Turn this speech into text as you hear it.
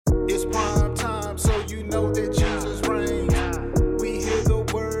It's prime time, so you know that Jesus reigns. We hear the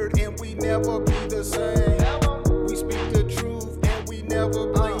word and we never be the same. We speak the truth and we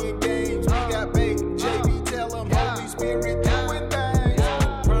never playing games. We got bait, JB, tell them Holy Spirit doing things.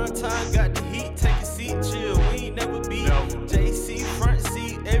 Prime time, got the heat, take a seat, chill. We ain't never beat. JC, front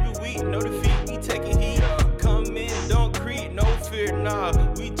seat, every week, no defeat, we taking heat. Come in, don't creep, no fear, nah.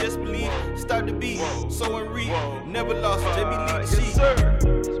 We just believe, start the beat, sow and reap, never lost, JB lead the sheep.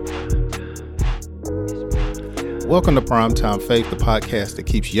 Welcome to Primetime Faith, the podcast that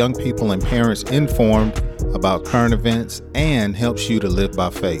keeps young people and parents informed about current events and helps you to live by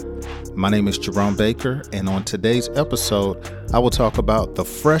faith. My name is Jerome Baker, and on today's episode, I will talk about the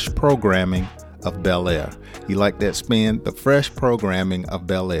fresh programming of Bel-Air. You like that spin? The fresh programming of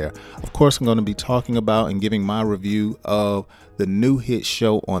Bel-Air. Of course, I'm going to be talking about and giving my review of the new hit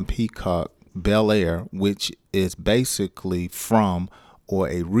show on Peacock, Bel-Air, which is basically from or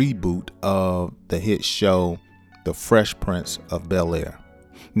a reboot of the hit show, The Fresh Prince of Bel-Air.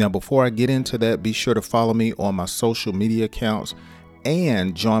 Now, before I get into that, be sure to follow me on my social media accounts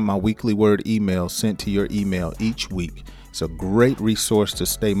and join my weekly word email sent to your email each week. It's a great resource to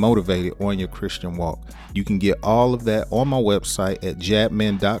stay motivated on your Christian walk. You can get all of that on my website at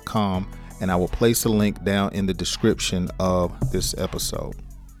jabmen.com, and I will place a link down in the description of this episode.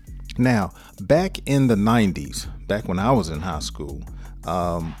 Now, back in the 90s, back when I was in high school,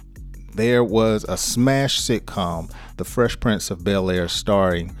 there was a smash sitcom, The Fresh Prince of Bel-Air,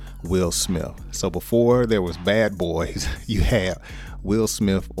 starring Will Smith. So before there was Bad Boys, you had Will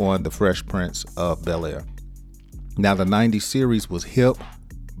Smith on The Fresh Prince of Bel-Air. Now, the 90s series was hip,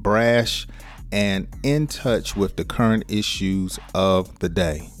 brash, and in touch with the current issues of the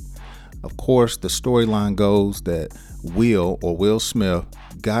day. Of course, the storyline goes that Will Smith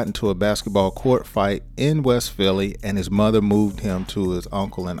got into a basketball court fight in West Philly, and his mother moved him to his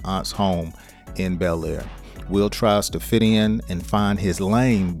uncle and aunt's home in Bel-Air. Will tries to fit in and find his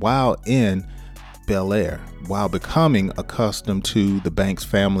lane while in Bel-Air, while becoming accustomed to the Banks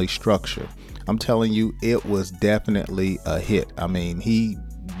family structure. I'm telling you, it was definitely a hit. I mean, he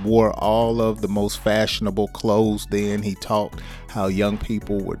wore all of the most fashionable clothes then. He talked how young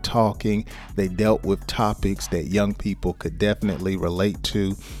people were talking. They dealt with topics that young people could definitely relate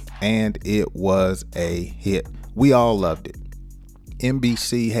to, and it was a hit. We all loved it.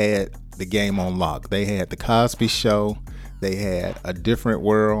 NBC had the game on lock. They had The Cosby Show, they had A Different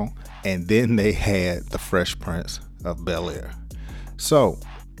World, and then they had The Fresh Prince of Bel-Air. So,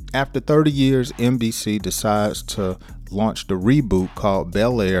 after 30 years, NBC decides to launch the reboot called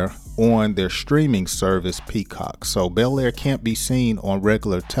Bel-Air on their streaming service Peacock. So Bel-Air can't be seen on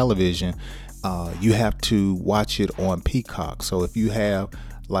regular television. You have to watch it on Peacock. So if you have,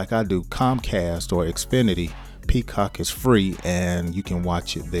 like I do, Comcast or Xfinity, Peacock is free and you can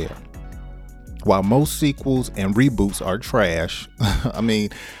watch it there. While most sequels and reboots are trash, I mean,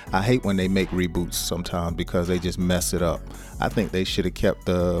 I hate when they make reboots sometimes because they just mess it up. I think they should have kept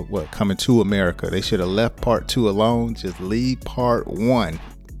Coming to America. They should have left part 2 alone. Just leave part 1.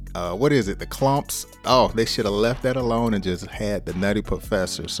 The Clumps? Oh, they should have left that alone and just had the Nutty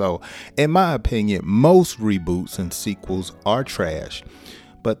Professor. So, in my opinion, most reboots and sequels are trash.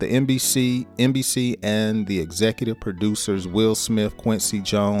 But the NBC and the executive producers, Will Smith, Quincy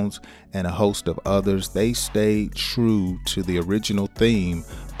Jones, and a host of others, they stayed true to the original theme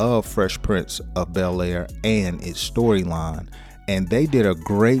of Fresh Prince of Bel-Air and its storyline. And they did a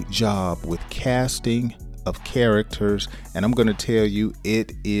great job with casting of characters. And I'm going to tell you,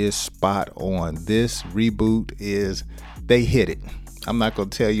 it is spot on. This reboot they hit it. I'm not going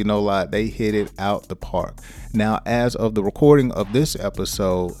to tell you no lie. They hit it out the park. Now, as of the recording of this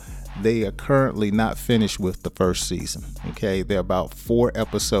episode, they are currently not finished with the first season. Okay, they're about 4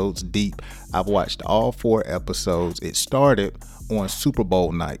 episodes deep. I've watched all 4 episodes. It started on Super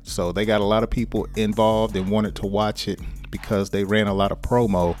Bowl night. So they got a lot of people involved and wanted to watch it because they ran a lot of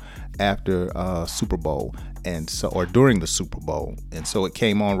promo after Super Bowl or during the Super Bowl. And so it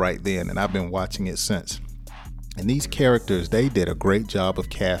came on right then, and I've been watching it since. And these characters, they did a great job of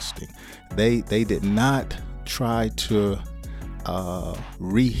casting. They did not try to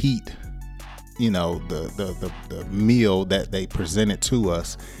reheat, the meal that they presented to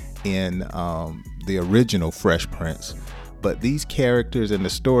us in the original Fresh Prince. But these characters and the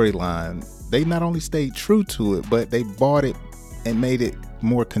storyline, they not only stayed true to it, but they bought it and made it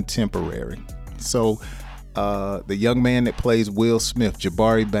more contemporary. So the young man that plays Will Smith,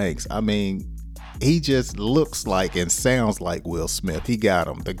 Jabari Banks, I mean, he just looks like and sounds like Will Smith. He got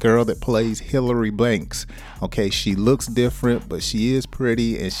him. The girl that plays Hillary Banks, okay, she looks different, but she is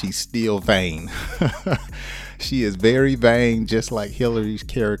pretty and she's still vain. She is very vain, just like Hillary's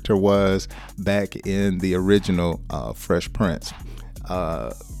character was back in the original Fresh Prince.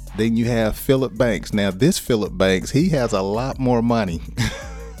 Then you have Philip Banks. Now, this Philip Banks, he has a lot more money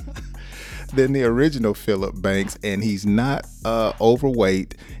than the original Philip Banks, and he's not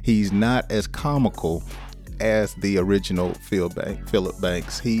overweight. He's not as comical as the original Philip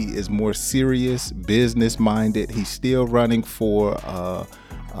Banks. He is more serious, business-minded. He's still running for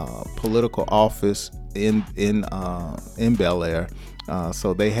political office in Bel Air.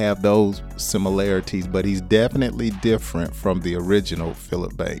 So they have those similarities, but he's definitely different from the original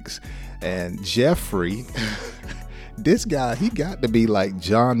Philip Banks. And Jeffrey, this guy, he got to be like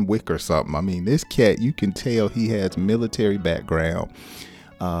John Wick or something. I mean, this cat, you can tell he has military background.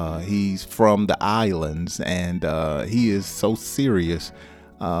 He's from the islands, and he is so serious,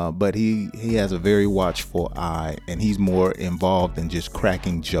 but he has a very watchful eye, and he's more involved in just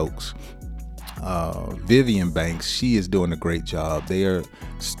cracking jokes. Vivian Banks, she is doing a great job. They are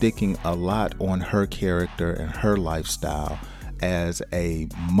sticking a lot on her character and her lifestyle as a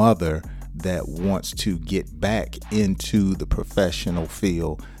mother that wants to get back into the professional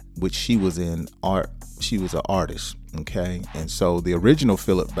field, which she was in art. She was an artist, okay? And so the original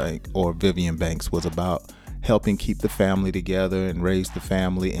Philip Banks or Vivian Banks was about helping keep the family together and raise the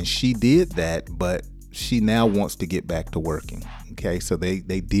family, and she did that, but she now wants to get back to working. Okay, so they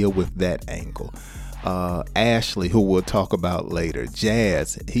deal with that angle. Ashley, who we'll talk about later.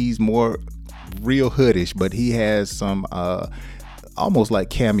 Jazz, he's more real hoodish, but he has some almost like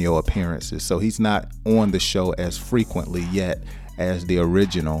cameo appearances. So he's not on the show as frequently yet as the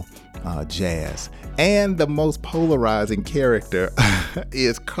original Jazz. And the most polarizing character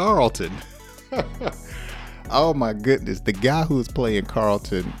is Carlton. Oh my goodness, the guy who is playing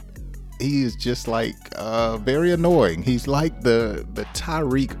Carlton, he is just like very annoying. He's like the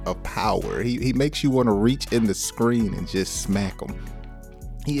Tyreek of power. He makes you want to reach in the screen and just smack him.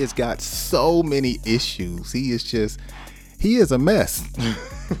 He has got so many issues. He is a mess.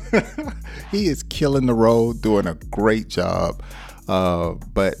 He is killing the role, doing a great job.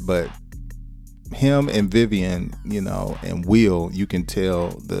 But him and Vivian, and Will, you can tell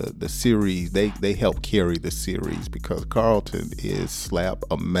the series, they help carry the series because Carlton is slap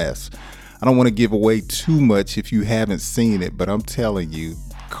a mess. I don't want to give away too much if you haven't seen it, but I'm telling you,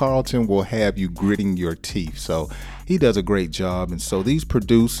 Carlton will have you gritting your teeth. So he does a great job. And so these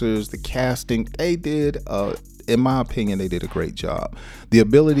producers, the casting, they did, in my opinion, they did a great job. The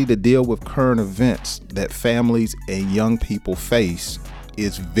ability to deal with current events that families and young people face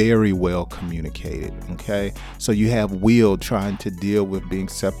is very well communicated, okay? So you have Will trying to deal with being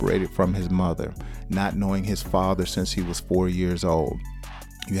separated from his mother, not knowing his father since he was 4 years old.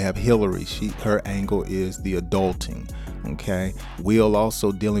 You have Hillary, her angle is the adulting, okay? Will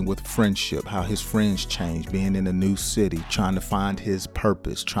also dealing with friendship, how his friends change, being in a new city, trying to find his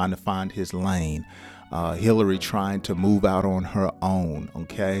purpose, trying to find his lane. Hillary trying to move out on her own,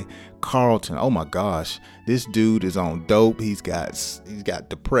 okay? Carlton, oh my gosh, this dude is on dope. He's got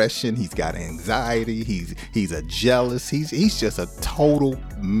depression, he's got anxiety, he's a jealous, he's just a total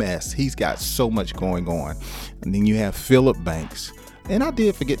mess. He's got so much going on. And then you have Philip Banks. And I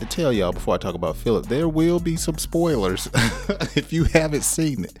did forget to tell y'all before I talk about Philip, there will be some spoilers if you haven't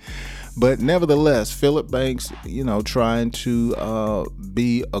seen it. But nevertheless, Philip Banks, trying to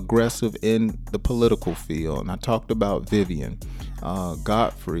be aggressive in the political field. And I talked about Vivian,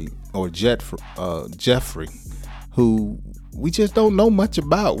 Godfrey, or Jeffrey, who we just don't know much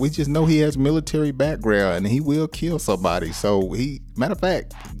about. We just know he has military background and he will kill somebody. So matter of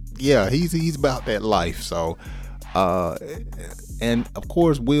fact, yeah, he's about that life. So, and of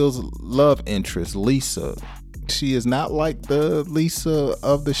course, Will's love interest, Lisa. She is not like the Lisa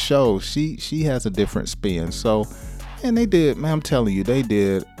of the show. She has a different spin. So, and they did, man, I'm telling you, they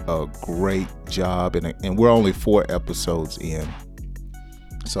did a great job. And we're only 4 episodes in.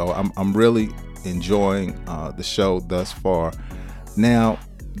 So I'm really enjoying the show thus far. Now,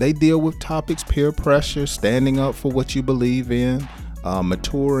 they deal with topics, peer pressure, standing up for what you believe in,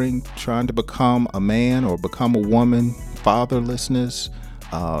 maturing, trying to become a man or become a woman, fatherlessness,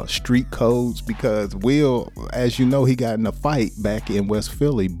 street codes, because Will, as you know, he got in a fight back in West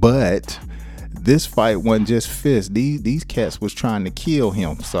Philly, but this fight wasn't just fist. These cats was trying to kill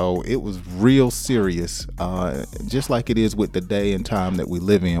him, so it was real serious, just like it is with the day and time that we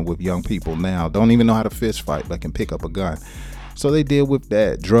live in with young people now. Don't even know how to fist fight, but can pick up a gun. So they deal with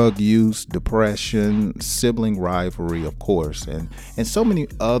that, drug use, depression, sibling rivalry, of course, and so many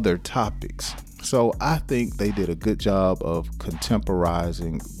other topics. So I think they did a good job of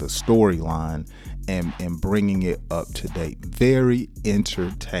contemporizing the storyline and bringing it up to date. Very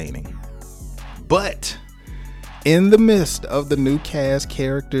entertaining. But In the midst of the new cast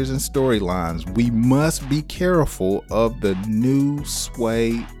characters and storylines, we must be careful of the new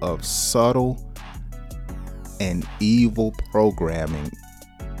sway of subtle and evil programming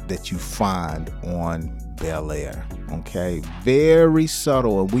that you find on Bel-Air. Okay, very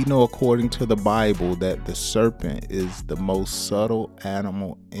subtle, and we know according to the Bible that the serpent is the most subtle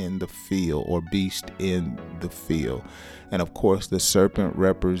animal in the field, or beast in the field. And of course, the serpent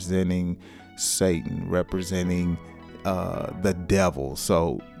representing Satan, representing the devil.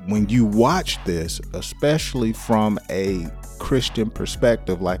 So when you watch this, especially from a Christian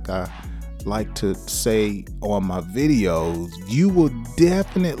perspective, like I like to say on my videos, you will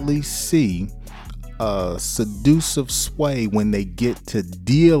definitely see a seductive sway when they get to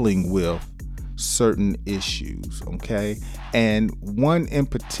dealing with certain issues. Okay, and one in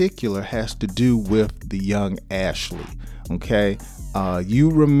particular has to do with the young Ashley. Okay,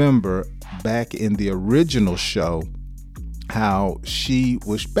 you remember back in the original show how she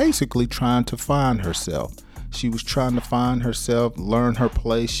was basically trying to find herself. She was trying to find herself, learn her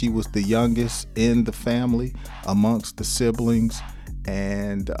place. She was the youngest in the family amongst the siblings,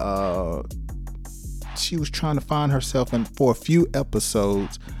 and she was trying to find herself. And for a few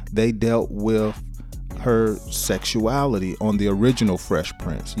episodes, they dealt with her sexuality on the original Fresh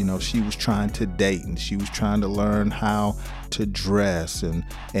Prince. You know, she was trying to date, and she was trying to learn how to dress, and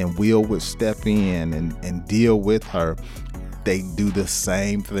Will would step in and deal with her. They do the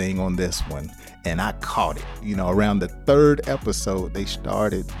same thing on this one, and I caught it. You know, around the third episode, they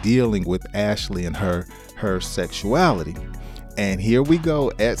started dealing with Ashley and her sexuality. And here we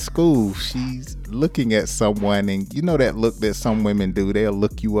go at school. She's looking at someone, and you know that look that some women do. They'll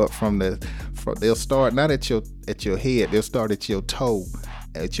look you up they'll start not at your head. They'll start at your toe,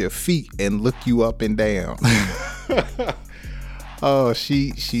 at your feet, and look you up and down. Oh,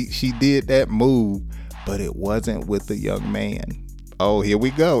 she did that move, but it wasn't with a young man. Oh, here we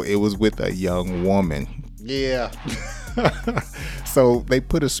go. It was with a young woman. Yeah. So they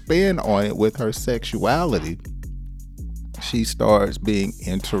put a spin on it with her sexuality. She starts being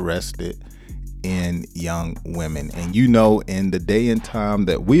interested in young women. And you know, in the day and time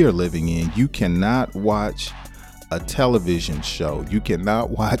that we are living in, you cannot watch a television show, you cannot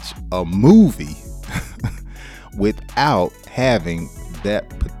watch a movie without having that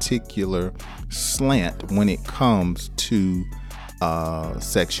particular slant when it comes to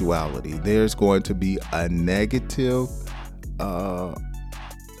sexuality. There's going to be a negative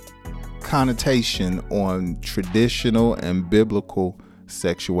connotation on traditional and biblical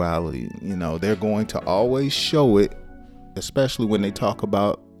sexuality. You know, they're going to always show it, especially when they talk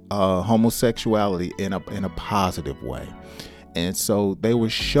about homosexuality in a positive way. And so they were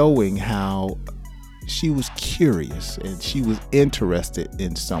showing how she was curious and she was interested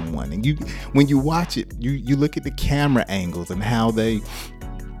in someone. And when you watch it, you look at the camera angles and how they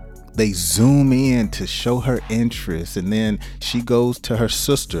zoom in to show her interest, and then she goes to her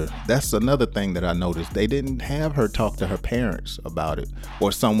sister. That's another thing that I noticed. They didn't have her talk to her parents about it,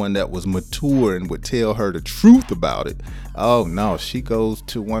 or someone that was mature and would tell her the truth about it. Oh no, she goes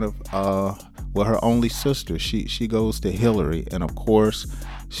to one of her only sister. She goes to Hillary, and of course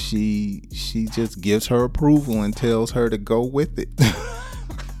she just gives her approval and tells her to go with it.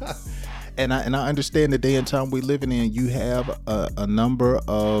 And I understand the day and time we're living in. You have a number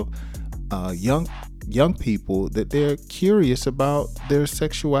of young people that they're curious about their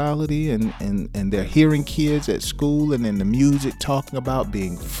sexuality, and they're hearing kids at school and in the music talking about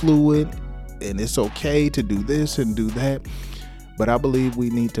being fluid, and it's okay to do this and do that. But I believe we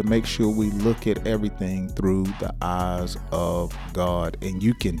need to make sure we look at everything through the eyes of God, and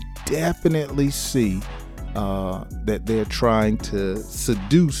you can definitely see that they're trying to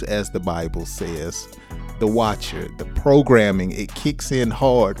seduce, as the Bible says, the watcher. The programming, it kicks in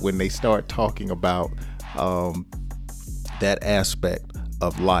hard when they start talking about that aspect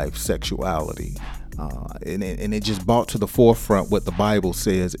of life, sexuality. And it just brought to the forefront what the Bible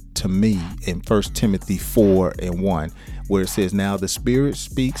says to me in 1 Timothy 4:1, where it says, "Now the Spirit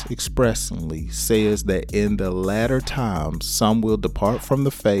speaks expressly, says that in the latter times some will depart from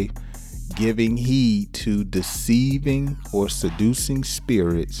the faith, giving heed to deceiving or seducing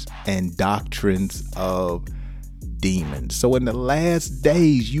spirits and doctrines of demons." So in the last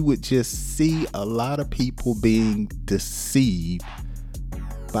days, you would just see a lot of people being deceived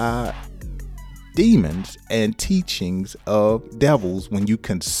by demons and teachings of devils when you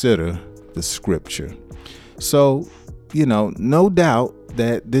consider the scripture. So, you know, no doubt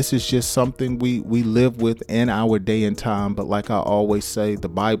that this is just something we live with in our day and time. But like I always say, the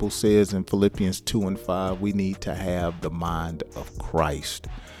Bible says in Philippians 2:5, we need to have the mind of Christ.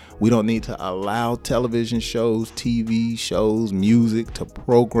 We don't need to allow television shows, TV shows, music to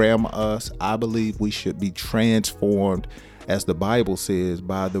program us. I believe we should be transformed, as the Bible says,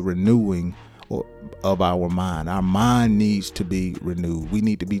 by the renewing of our mind. Our mind needs to be renewed. We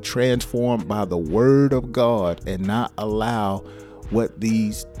need to be transformed by the word of God and not allow what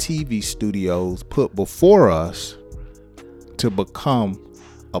these TV studios put before us to become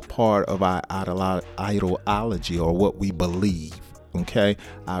a part of our ideology or what we believe. Okay,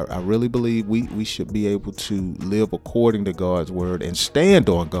 I really believe we should be able to live according to God's word and stand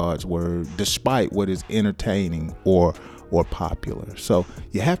on God's word despite what is entertaining or popular. So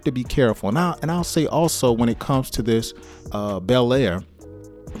you have to be careful. Now, and I'll say also, when it comes to this Bel-Air,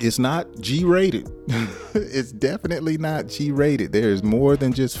 it's not G-rated. It's definitely not G-rated. There is more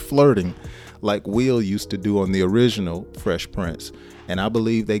than just flirting like Will used to do on the original Fresh Prince. And I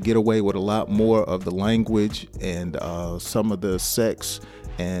believe they get away with a lot more of the language and some of the sex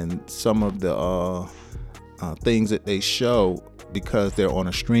and some of the things that they show because they're on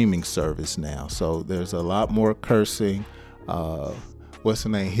a streaming service now. So there's a lot more cursing. What's her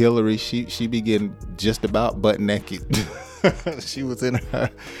name? Hillary. She be getting just about butt naked. She was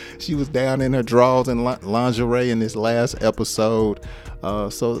down in her drawers and lingerie in this last episode.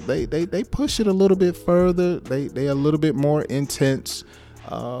 So they push it a little bit further. They a little bit more intense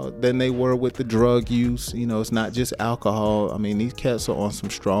than they were with the drug use. You know, it's not just alcohol. I mean, these cats are on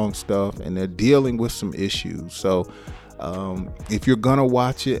some strong stuff and they're dealing with some issues. So if you're gonna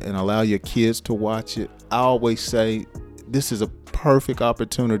watch it and allow your kids to watch it, I always say this is a perfect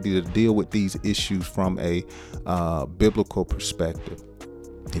opportunity to deal with these issues from a biblical perspective.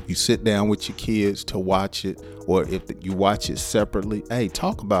 If you sit down with your kids to watch it, or if you watch it separately, hey,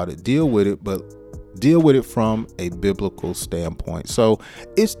 talk about it, deal with it, but deal with it from a biblical standpoint. So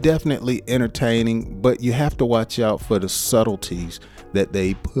it's definitely entertaining, but you have to watch out for the subtleties that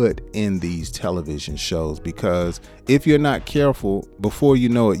they put in these television shows, because if you're not careful, before you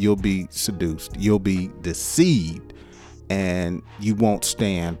know it, you'll be seduced, you'll be deceived, and you won't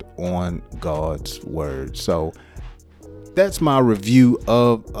stand on God's word. So that's my review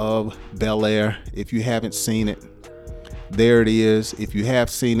of Bel-Air. If you haven't seen it, there it is. If you have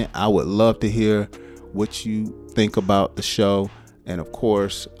seen it, I would love to hear what you think about the show. And of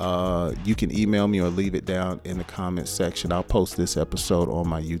course, you can email me or leave it down in the comments section. I'll post this episode on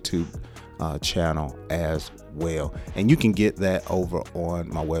my YouTube channel as well. And you can get that over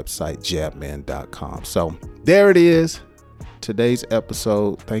on my website, jabman.com. So there it is. Today's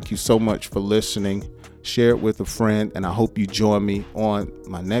episode. Thank you so much for listening. Share it with a friend, and I hope you join me on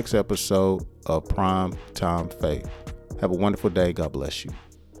my next episode of Prime Time Faith. Have a wonderful day. God bless you.